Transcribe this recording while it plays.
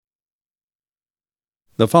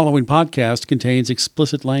The following podcast contains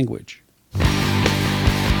explicit language.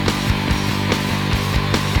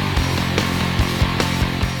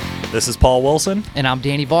 This is Paul Wilson. And I'm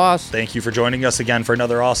Danny Voss. Thank you for joining us again for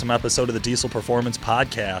another awesome episode of the Diesel Performance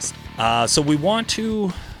Podcast. So we want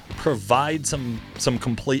to provide some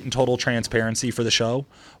complete and total transparency for the show.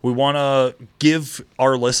 We want to give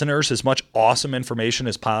our listeners as much awesome information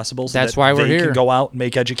as possible so That's that why we're they here. can go out and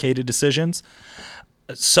make educated decisions.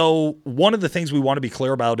 So one of the things we want to be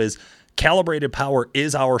clear about is Calibrated Power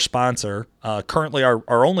is our sponsor, currently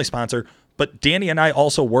our only sponsor, but Danny and I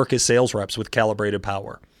also work as sales reps with Calibrated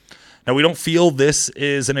Power. Now, we don't feel this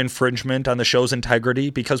is an infringement on the show's integrity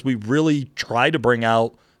because we really try to bring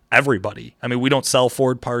out everybody. I mean, we don't sell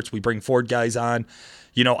Ford parts. We bring Ford guys on.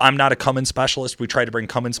 You know, I'm not a Cummins specialist. We try to bring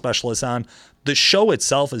Cummins specialists on. The show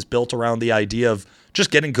itself is built around the idea of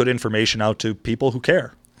just getting good information out to people who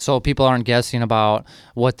care. So people aren't guessing about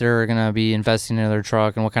what they're going to be investing in their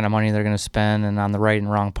truck and what kind of money they're going to spend and on the right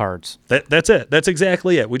and wrong parts. That's it. That's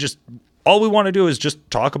exactly it. All we want to do is just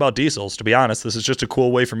talk about diesels. To be honest, this is just a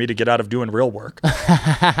cool way for me to get out of doing real work.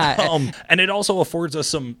 And it also affords us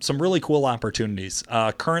some really cool opportunities.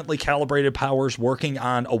 Currently, Calibrated Power's working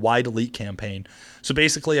on a Wide Elite campaign. So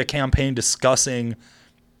basically a campaign discussing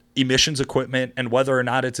emissions equipment and whether or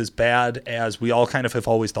not it's as bad as we all kind of have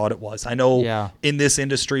always thought it was. I know in this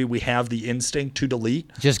industry we have the instinct to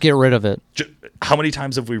delete. Just get rid of it. How many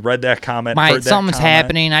times have we read that comment? Something's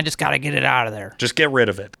happening. I just got to get it out of there. Just get rid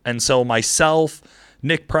of it. And so myself,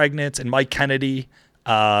 Nick Pregnitz, and Mike Kennedy,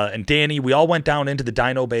 and Danny, we all went down into the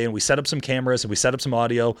dyno bay and we set up some cameras and we set up some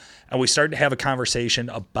audio and we started to have a conversation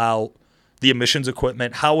about the emissions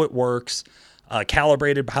equipment, how it works,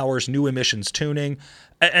 Calibrated Power's new emissions tuning.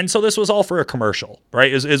 And so this was all for a commercial,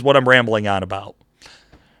 right, is what I'm rambling on about.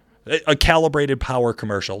 A Calibrated Power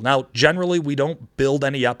commercial. Now, generally, we don't build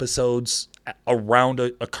any episodes around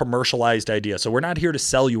a commercialized idea. So we're not here to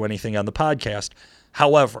sell you anything on the podcast.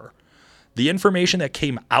 However, the information that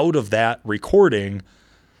came out of that recording,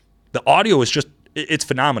 the audio is just, it's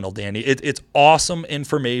phenomenal, Danny. It's awesome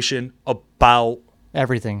information about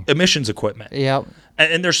everything. Emissions equipment. Yep.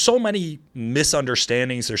 And there's so many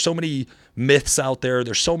misunderstandings. There's so many myths out there.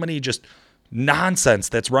 There's so many just nonsense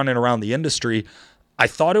that's running around the industry. I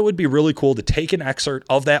thought it would be really cool to take an excerpt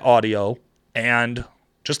of that audio and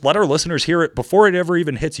just let our listeners hear it before it ever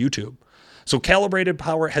even hits YouTube. So Calibrated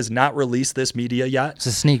Power has not released this media yet. It's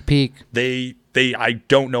a sneak peek. I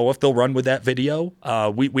don't know if they'll run with that video.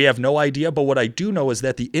 We have no idea, but what I do know is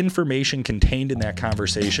that the information contained in that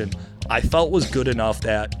conversation I felt was good enough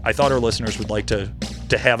that I thought our listeners would like to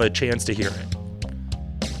have a chance to hear it.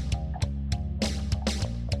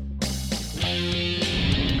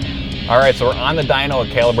 All right, so we're on the dyno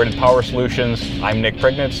at Calibrated Power Solutions. I'm Nick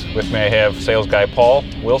Pregnitz. With me I have sales guy Paul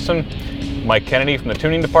Wilson, Mike Kennedy from the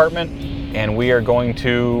tuning department, and we are going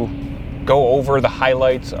to go over the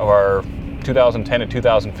highlights of our 2010 to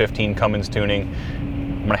 2015 Cummins tuning.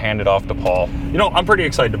 I'm going to hand it off to Paul. You know, I'm pretty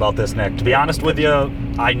excited about this, Nick. To be honest with you,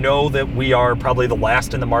 I know that we are probably the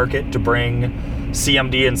last in the market to bring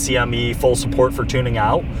CMD and CME full support for tuning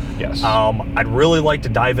out. Yes. I'd really like to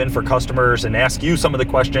dive in for customers and ask you some of the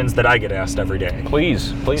questions that I get asked every day.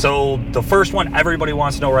 Please. So the first one everybody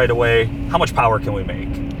wants to know right away, how much power can we make?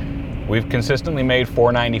 We've consistently made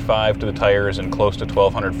 495 to the tires and close to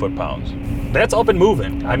 1,200 foot-pounds. That's up and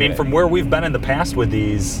moving. I mean, from where we've been in the past with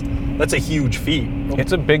these, that's a huge feat.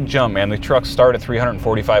 It's a big jump, man. The trucks start at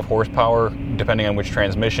 345 horsepower, depending on which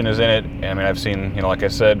transmission is in it. I mean, I've seen, like I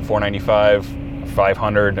said, 495,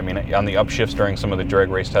 500. I mean, on the upshifts during some of the drag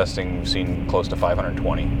race testing, we've seen close to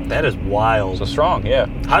 520. That is wild. So strong, yeah.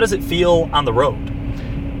 How does it feel on the road?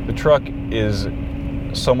 The truck is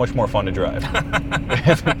so much more fun to drive.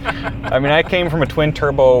 I mean, I came from a twin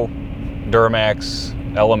turbo Duramax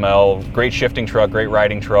LML, great shifting truck, great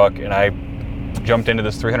riding truck, and I jumped into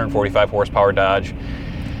this 345 horsepower Dodge.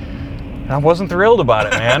 And I wasn't thrilled about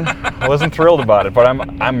it, man. I wasn't thrilled about it, but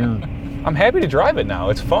I'm happy to drive it now.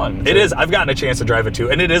 It's fun. It is. I've gotten a chance to drive it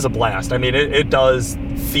too, and it is a blast. I mean, it does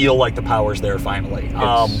feel like the power's there finally.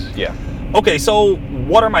 Yeah. Okay, so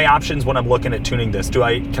what are my options when I'm looking at tuning this?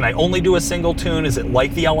 Can I only do a single tune? Is it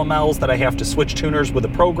like the LMLs that I have to switch tuners with a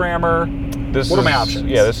programmer? What are my options?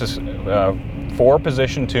 Yeah, this is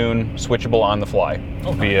 4-position tune, switchable on the fly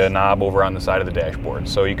via a knob over on the side of the dashboard.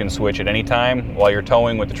 So you can switch at any time while you're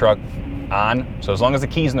towing with the truck on. So as long as the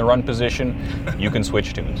key's in the run position, you can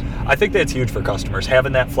switch tunes. I think that's huge for customers.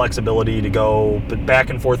 Having that flexibility to go back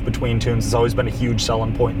and forth between tunes has always been a huge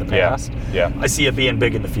selling point in the past. Yeah. I see it being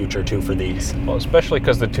big in the future too for these. Well, especially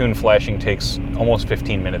because the tune flashing takes almost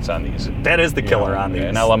 15 minutes on these. That is the killer on these.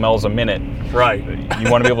 An LML's a minute. Right. You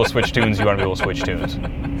want to be able to switch tunes, you want to be able to switch tunes.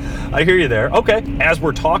 I hear you there. Okay. As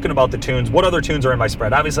we're talking about the tunes, what other tunes are in my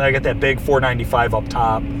spread? Obviously, I get that big 495 up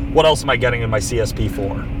top. What else am I getting in my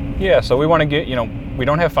CSP4? Yeah, so we want to get, we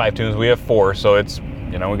don't have 5 tunes, we have 4, so it's,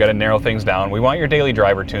 we got to narrow things down. We want your daily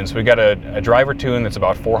driver tune. So we got a driver tune that's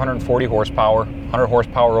about 440 horsepower, 100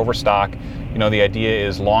 horsepower over stock. The idea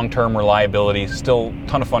is long-term reliability, still a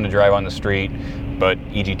ton of fun to drive on the street, but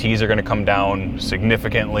EGTs are going to come down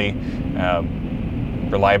significantly.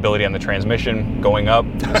 Reliability on the transmission going up.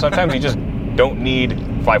 Sometimes you just don't need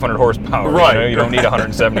 500 horsepower. Right. You don't need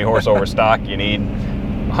 170 horse over stock. You need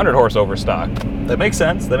 100 horse over stock. That makes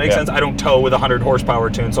sense. Sense. I don't tow with a 100 horsepower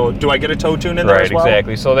tune. So do I get a tow tune in there as well? Right,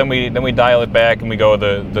 exactly. So then we dial it back and we go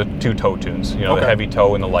the 2 tow tunes. The heavy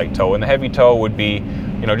tow and the light tow. And the heavy tow would be,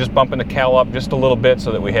 just bumping the cal up just a little bit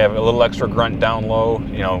so that we have a little extra grunt down low.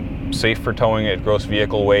 Safe for towing at gross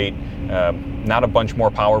vehicle weight. Not a bunch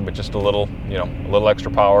more power, but just a little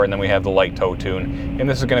extra power. And then we have the light tow tune. And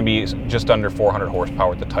this is going to be just under 400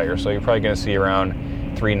 horsepower at the tire. So you're probably going to see around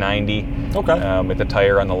 390 at the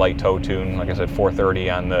tire on the light tow tune. Like I said, 430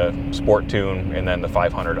 on the sport tune, and then the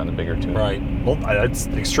 500 on the bigger tune. Right. Well, it's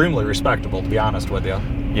extremely respectable, to be honest with you.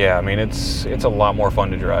 Yeah, I mean, it's a lot more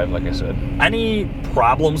fun to drive, like I said. Any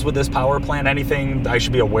problems with this power plant? Anything I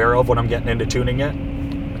should be aware of when I'm getting into tuning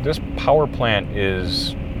it? This power plant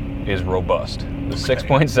is robust. The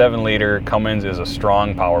 6.7 liter Cummins is a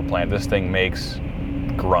strong power plant. This thing makes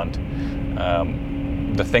grunt.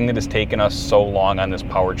 The thing that has taken us so long on this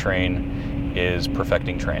powertrain is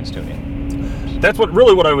perfecting trans tuning. That's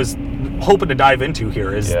what I was hoping to dive into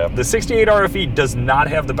here is the 68 RFE does not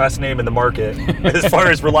have the best name in the market as far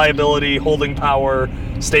as reliability, holding power,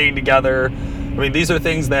 staying together. I mean, these are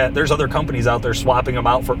things that there's other companies out there swapping them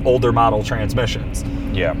out for older model transmissions.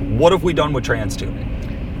 Yeah. What have we done with trans tuning?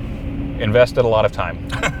 Invested a lot of time.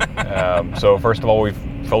 So first of all, we've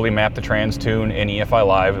fully mapped the trans tune in EFI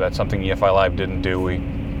Live. That's something EFI Live didn't do. We,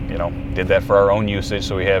 did that for our own usage.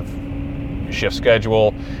 So we have shift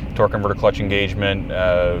schedule, torque converter clutch engagement,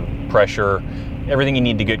 pressure, everything you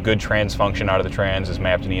need to get good trans function out of the trans is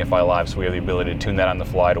mapped in EFI Live. So we have the ability to tune that on the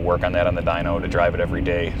fly, to work on that on the dyno, to drive it every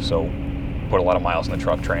day. So put a lot of miles in the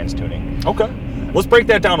truck trans tuning. Okay. Let's break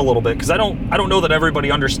that down a little bit, because I don't know that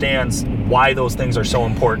everybody understands why those things are so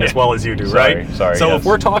important as well as you do, right? Sorry. So yes. if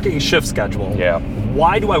we're talking shift schedule,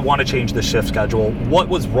 why do I want to change the shift schedule? What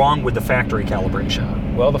was wrong with the factory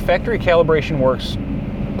calibration? Well, the factory calibration works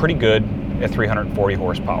pretty good at 340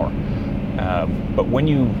 horsepower. But when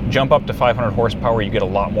you jump up to 500 horsepower, you get a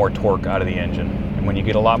lot more torque out of the engine. And when you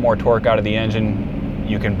get a lot more torque out of the engine,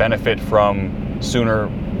 you can benefit from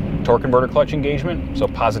sooner torque converter clutch engagement, so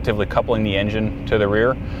positively coupling the engine to the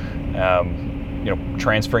rear,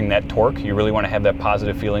 transferring that torque. You really want to have that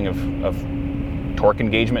positive feeling of torque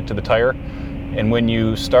engagement to the tire. And when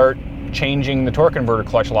you start changing the torque converter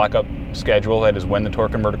clutch lockup schedule, that is when the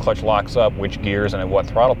torque converter clutch locks up, which gears and at what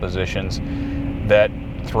throttle positions, that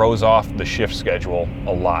throws off the shift schedule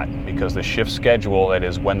a lot, because the shift schedule, that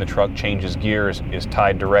is when the truck changes gears, is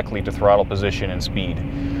tied directly to throttle position and speed.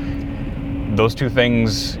 Those two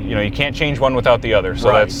things, you can't change one without the other.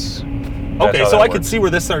 So that's okay. So I works. can see where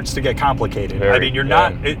this starts to get complicated. Very, I mean,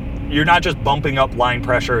 you're not just bumping up line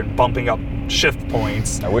pressure and bumping up shift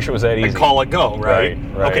points. I wish it was that easy. And call it go, right?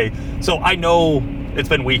 Right. Okay. So I know it's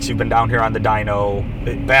been weeks you've been down here on the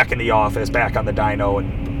dyno, back in the office, back on the dyno,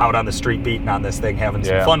 and out on the street beating on this thing, having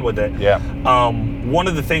some fun with it. Yeah. One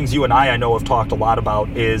of the things you and I know have talked a lot about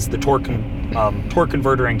is the torque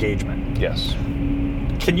converter engagement. Yes.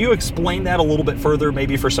 Can you explain that a little bit further,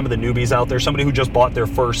 maybe for some of the newbies out there, somebody who just bought their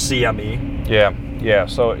first CME? Yeah.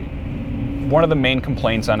 So one of the main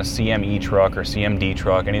complaints on a CME truck or CMD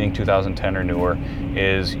truck, anything 2010 or newer,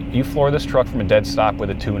 is you floor this truck from a dead stop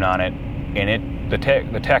with a tune on it, and the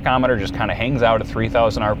tachometer just kind of hangs out at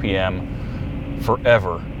 3,000 RPM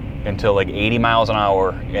forever until like 80 miles an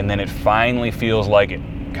hour, and then it finally feels like it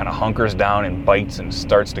kind of hunkers down and bites and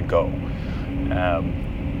starts to go.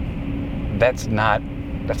 That's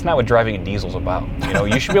not what driving a diesel's about.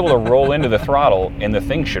 You should be able to roll into the throttle and the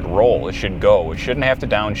thing should roll. It should go. It shouldn't have to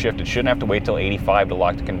downshift. It shouldn't have to wait till 85 to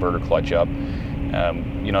lock the converter clutch up.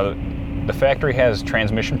 The factory has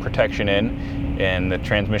transmission protection in, and the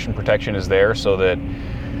transmission protection is there so that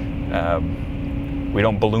we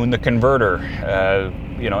don't balloon the converter.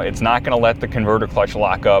 It's not going to let the converter clutch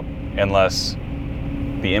lock up unless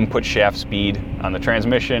the input shaft speed on the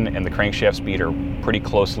transmission and the crankshaft speed are pretty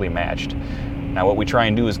closely matched. Now what we try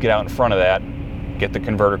and do is get out in front of that, get the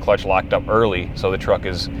converter clutch locked up early so the truck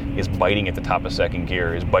is biting at the top of second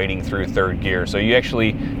gear, is biting through third gear. So you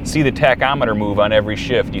actually see the tachometer move on every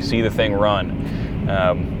shift. You see the thing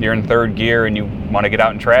run. You're in third gear and you want to get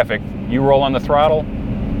out in traffic, you roll on the throttle,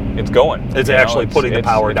 it's going. It's actually putting the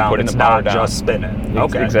power down. It's not just spinning.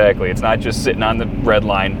 Okay. Exactly. It's not just sitting on the red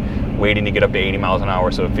line waiting to get up to 80 miles an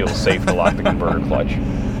hour so it feels safe to lock the converter clutch.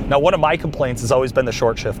 Now, one of my complaints has always been the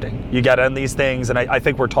short shifting. You get on these things, and I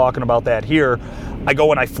think we're talking about that here. I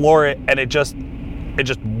go and I floor it, and it just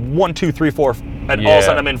 1, 2, 3, 4, and all of a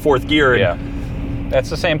sudden I'm in fourth gear. And that's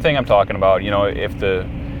the same thing I'm talking about. You know, if the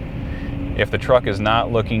truck is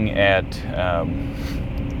not looking at,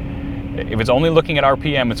 if it's only looking at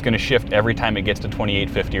RPM, it's going to shift every time it gets to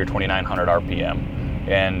 2850 or 2900 RPM.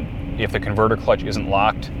 And if the converter clutch isn't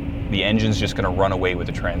locked, the engine's just going to run away with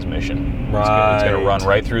the transmission. Right. It's going to run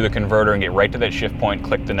right through the converter and get right to that shift point,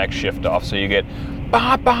 click the next shift off. So you get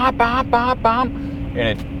bop, bop, bop, bop, bop, and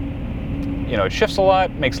it shifts a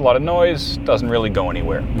lot, makes a lot of noise, doesn't really go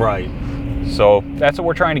anywhere. Right. So that's what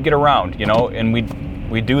we're trying to get around, and we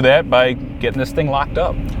do that by getting this thing locked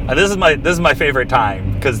up. And this is my favorite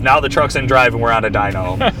time, because now the truck's in drive and we're on a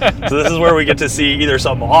dyno. So this is where we get to see either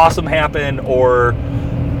something awesome happen or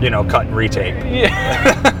cut and retape.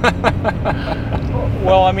 Yeah.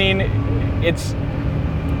 Well, I mean, it's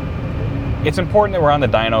important that we're on the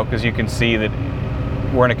dyno because you can see that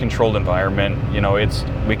we're in a controlled environment.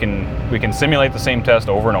 We can simulate the same test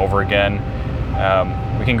over and over again.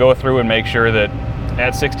 We can go through and make sure that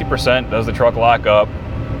at 60% does the truck lock up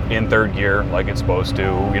in third gear like it's supposed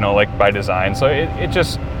to, like by design. So it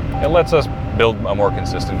lets us build a more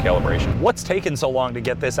consistent calibration. What's taken so long to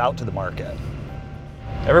get this out to the market?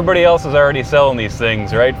 Everybody else is already selling these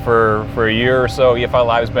things, right? For a year or so, EFI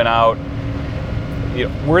Live's been out.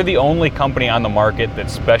 We're the only company on the market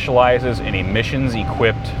that specializes in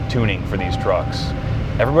emissions-equipped tuning for these trucks.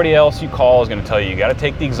 Everybody else you call is going to tell you got to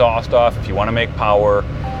take the exhaust off if you want to make power.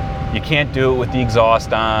 You can't do it with the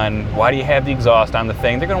exhaust on. Why do you have the exhaust on the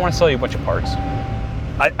thing? They're going to want to sell you a bunch of parts.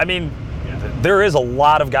 I mean, there is a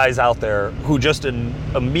lot of guys out there who just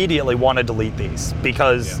immediately want to delete these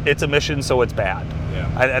because it's emissions, so it's bad.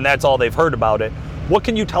 Yeah. And that's all they've heard about it. What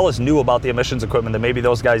can you tell us new about the emissions equipment that maybe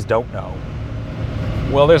those guys don't know?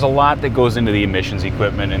 Well, there's a lot that goes into the emissions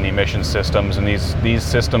equipment and the emissions systems, and these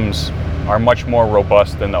systems are much more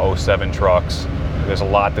robust than the 07 trucks. There's a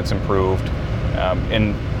lot that's improved.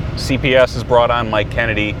 And CPS has brought on Mike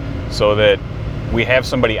Kennedy so that we have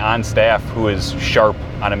somebody on staff who is sharp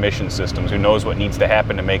on emission systems, who knows what needs to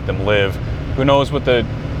happen to make them live, who knows what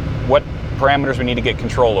parameters we need to get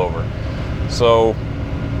control over. So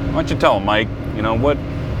why don't you tell them, Mike, what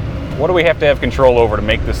do we have to have control over to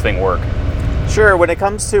make this thing work? Sure. When it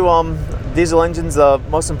comes to diesel engines, the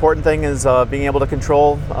most important thing is being able to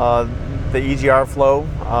control the EGR flow.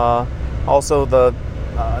 Also,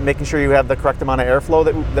 making sure you have the correct amount of airflow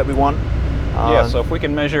that we want. So if we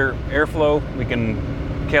can measure airflow, we can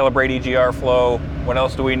calibrate EGR flow. What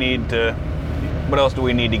else do we need to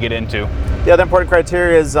get into? The other important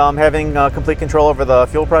criteria is having complete control over the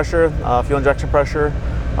fuel pressure, fuel injection pressure,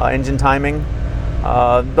 engine timing.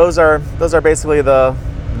 Those are basically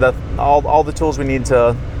all the tools we need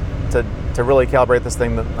to really calibrate this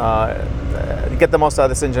thing, get the most out of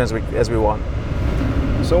this engine as we want.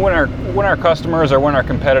 So when our customers or when our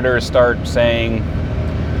competitors start saying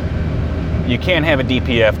you can't have a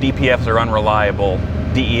DPF, DPFs are unreliable,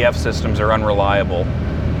 DEF systems are unreliable,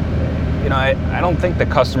 I don't think the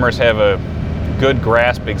customers have a good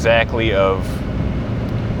grasp exactly of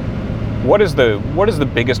what is the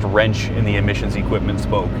biggest wrench in the emissions equipment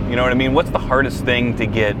spoke. You know what I mean? What's the hardest thing to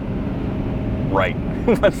get right?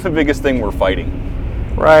 What's the biggest thing we're fighting?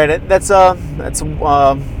 Right. That's one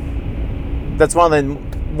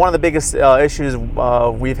of the biggest issues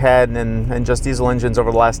we've had in just diesel engines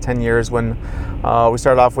over the last 10 years. When we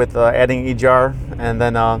started off with adding EGR, and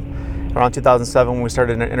then around 2007 we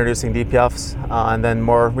started introducing DPFs, and then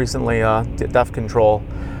more recently DEF control.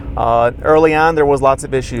 Early on, there was lots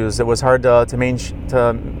of issues. It was hard to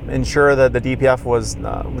ensure that the DPF was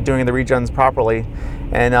doing the regens properly,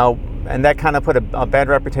 and that kind of put a bad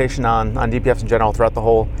reputation on DPFs in general throughout the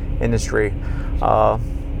whole industry.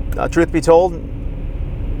 Truth be told,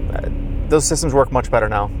 those systems work much better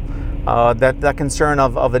now. That concern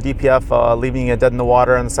of the DPF leaving it dead in the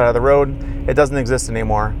water on the side of the road, it doesn't exist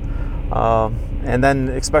anymore. And then,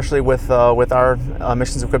 especially with our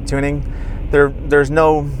emissions equipped tuning, there's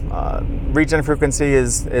no regen frequency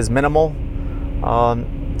is minimal.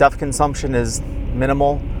 DEF consumption is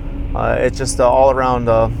minimal. it's just all around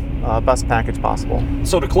best package possible.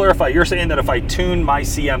 So to clarify, you're saying that if I tune my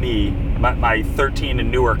CME, my 13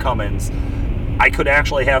 and newer Cummins, I could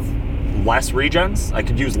actually have less regens? I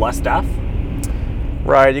could use less DEF?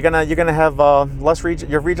 Right, you're gonna have less regen.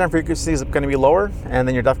 Your regen frequency is going to be lower, and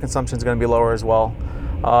then your DEF consumption is going to be lower as well.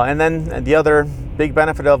 And then the other big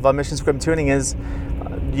benefit of emissions equipment tuning is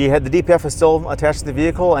the DPF is still attached to the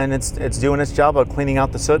vehicle, and it's doing its job of cleaning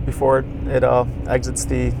out the soot before it exits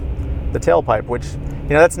the tailpipe, which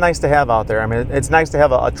that's nice to have out there. I mean, it's nice to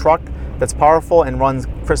have a truck that's powerful and runs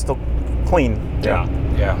crystal clean. Yeah.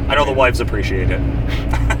 I know the wives appreciate it.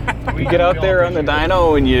 We get out there on the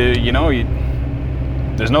dyno and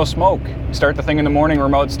there's no smoke. You start the thing in the morning,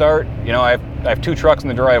 remote start. I have 2 trucks in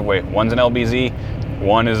the driveway. One's an LBZ,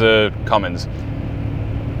 one is a Cummins.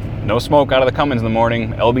 No smoke out of the Cummins in the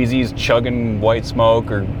morning. LBZ's chugging white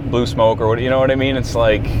smoke or blue smoke or what, you know what I mean? It's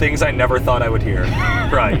like things I never thought I would hear.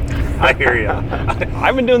 Right. I hear you.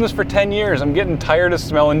 I've been doing this for 10 years. I'm getting tired of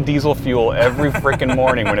smelling diesel fuel every freaking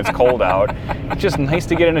morning when it's cold out. It's just nice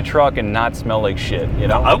to get in a truck and not smell like shit,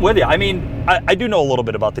 I'm with you. I mean, I do know a little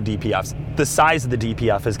bit about the DPFs. The size of the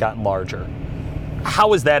DPF has gotten larger.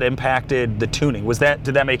 How has that impacted the tuning? Did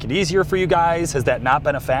that make it easier for you guys? Has that not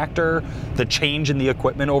been a factor? The change in the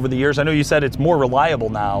equipment over the years? I know you said it's more reliable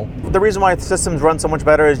now. The reason why the systems run so much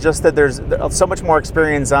better is just that there's so much more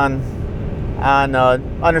experience on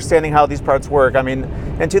understanding how these parts work. I mean,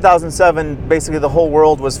 in 2007, basically the whole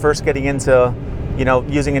world was first getting into,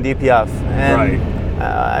 using a DPF, and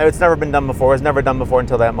it's never been done before. It was never done before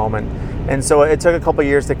until that moment, and so it took a couple of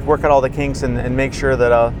years to work out all the kinks and make sure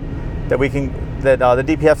that the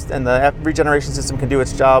DPF and the regeneration system can do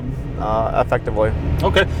its job effectively.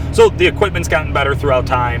 Okay, so the equipment's gotten better throughout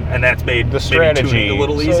time, and that's made the strategy maybe tuning a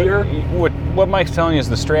little easier. What Mike's telling you is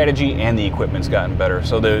the strategy and the equipment's gotten better.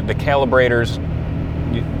 So the calibrators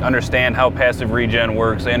understand how passive regen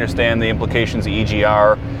works. They understand the implications of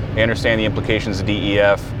EGR. They understand the implications of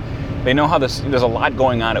DEF. They know how there's a lot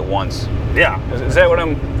going on at once. Yeah, is that what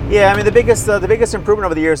I'm? Yeah, I mean the biggest improvement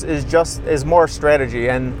over the years is more strategy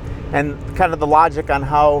and kind of the logic on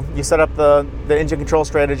how you set up the engine control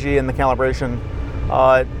strategy and the calibration.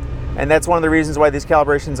 And that's one of the reasons why these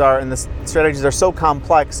calibrations and the strategies are so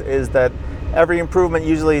complex, is that every improvement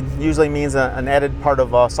usually means an added part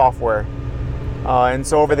of software. And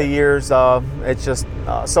so over the years, it's just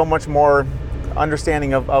so much more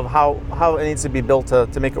understanding of how it needs to be built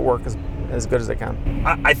to make it work as good as it can.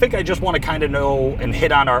 I think I just want to kind of know and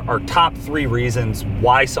hit on our top 3 reasons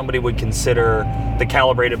why somebody would consider the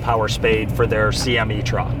calibrated power spade for their CME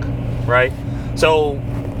truck, right? So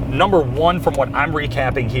number 1 from what I'm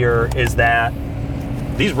recapping here is that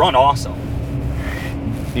these run awesome.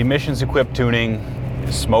 The emissions equipped tuning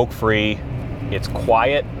is smoke free, it's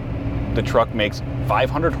quiet, the truck makes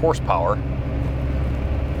 500 horsepower.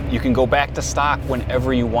 You can go back to stock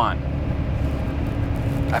whenever you want.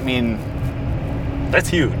 I mean, that's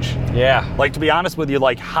huge. Yeah. Like, to be honest with you,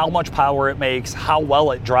 like how much power it makes, how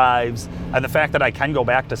well it drives, and the fact that I can go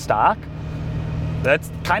back to stock, that's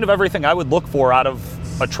kind of everything I would look for out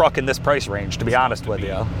of a truck in this price range, to be honest with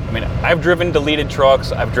you. I mean, I've driven deleted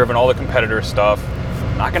trucks, I've driven all the competitor stuff.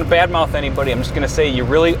 I'm not gonna badmouth anybody, I'm just gonna say you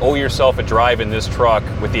really owe yourself a drive in this truck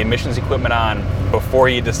with the emissions equipment on before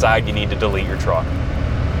you decide you need to delete your truck.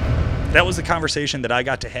 That was the conversation that I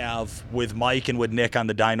got to have with Mike and with Nick on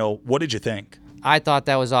the dyno. What did you think? I thought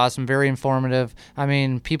that was awesome, very informative. I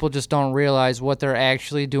mean, people just don't realize what they're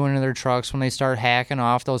actually doing in their trucks when they start hacking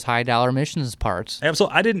off those high-dollar emissions parts.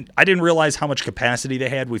 Absolutely. I didn't realize how much capacity they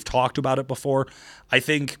had. We've talked about it before. I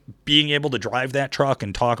think being able to drive that truck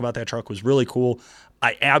and talk about that truck was really cool.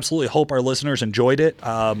 I absolutely hope our listeners enjoyed it.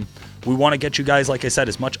 We want to get you guys, like I said,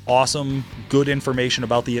 as much awesome, good information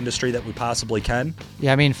about the industry that we possibly can.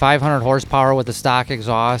 Yeah, I mean, 500 horsepower with a stock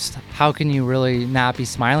exhaust. How can you really not be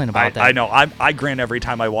smiling about that? I know. I grin every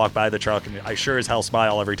time I walk by the truck, and I sure as hell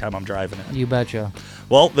smile every time I'm driving it. You betcha.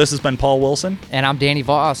 Well, this has been Paul Wilson. And I'm Danny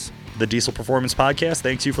Voss. The Diesel Performance Podcast.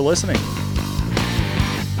 Thanks you for listening.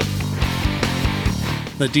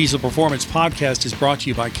 The Diesel Performance Podcast is brought to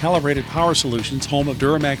you by Calibrated Power Solutions, home of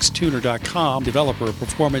DuramaxTuner.com, developer of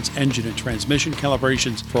performance engine and transmission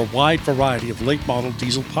calibrations for a wide variety of late model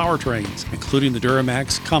diesel powertrains, including the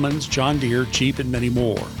Duramax, Cummins, John Deere, Jeep, and many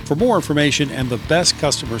more. For more information and the best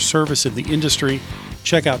customer service in the industry,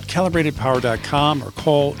 check out calibratedpower.com or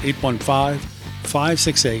call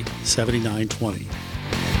 815-568-7920.